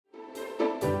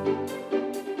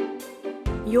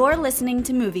You're listening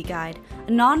to Movie Guide,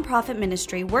 a non-profit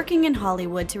ministry working in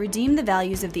Hollywood to redeem the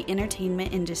values of the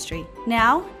entertainment industry.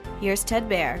 Now, here's Ted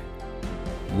Baer.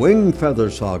 Wingfeather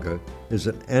Saga is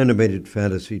an animated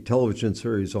fantasy television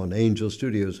series on Angel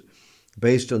Studios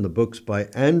based on the books by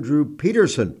Andrew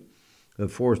Peterson. The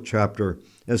fourth chapter,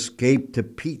 Escape to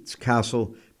Peet's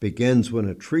Castle, begins when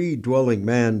a tree-dwelling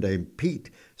man named Peet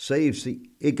saves the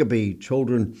Igiby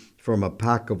children from a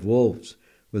pack of wolves.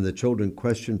 When the children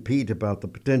question Peet about the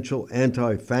potential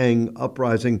anti-Fang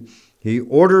uprising, he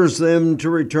orders them to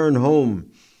return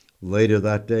home. Later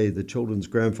that day, the children's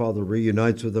grandfather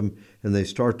reunites with them and they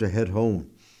start to head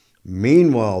home.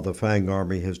 Meanwhile, the Fang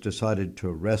army has decided to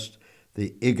arrest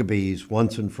the Igibys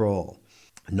once and for all.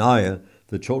 Naya,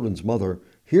 the children's mother,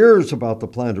 hears about the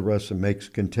planned arrest and makes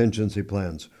contingency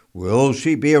plans. Will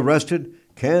she be arrested?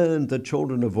 Can the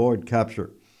children avoid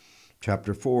capture?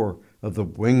 Chapter 4 of the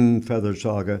Wingfeather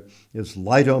Saga is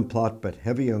light on plot but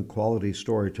heavy on quality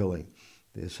storytelling.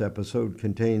 This episode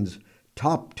contains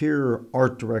top-tier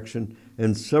art direction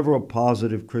and several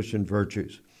positive Christian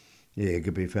virtues. The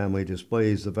Igiby family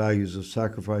displays the values of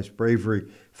sacrifice,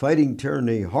 bravery, fighting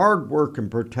tyranny, hard work,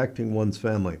 and protecting one's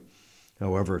family.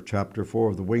 However, Chapter 4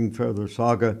 of the Wingfeather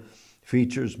Saga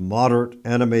features moderate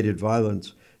animated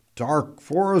violence, dark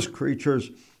forest creatures,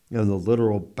 and the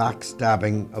literal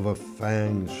backstabbing of a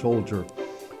Fang soldier.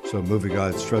 So Movie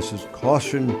Guide stresses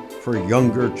caution for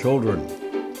younger children.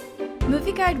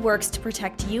 Movie Guide works to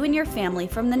protect you and your family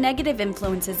from the negative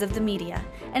influences of the media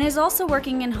and is also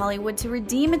working in Hollywood to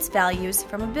redeem its values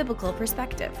from a biblical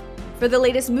perspective. For the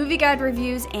latest Movie Guide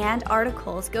reviews and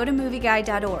articles, go to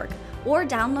movieguide.org or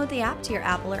download the app to your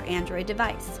Apple or Android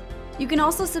device. You can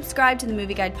also subscribe to the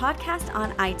Movie Guide podcast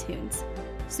on iTunes.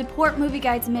 Support Movie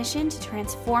Guide's mission to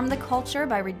transform the culture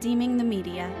by redeeming the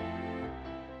media.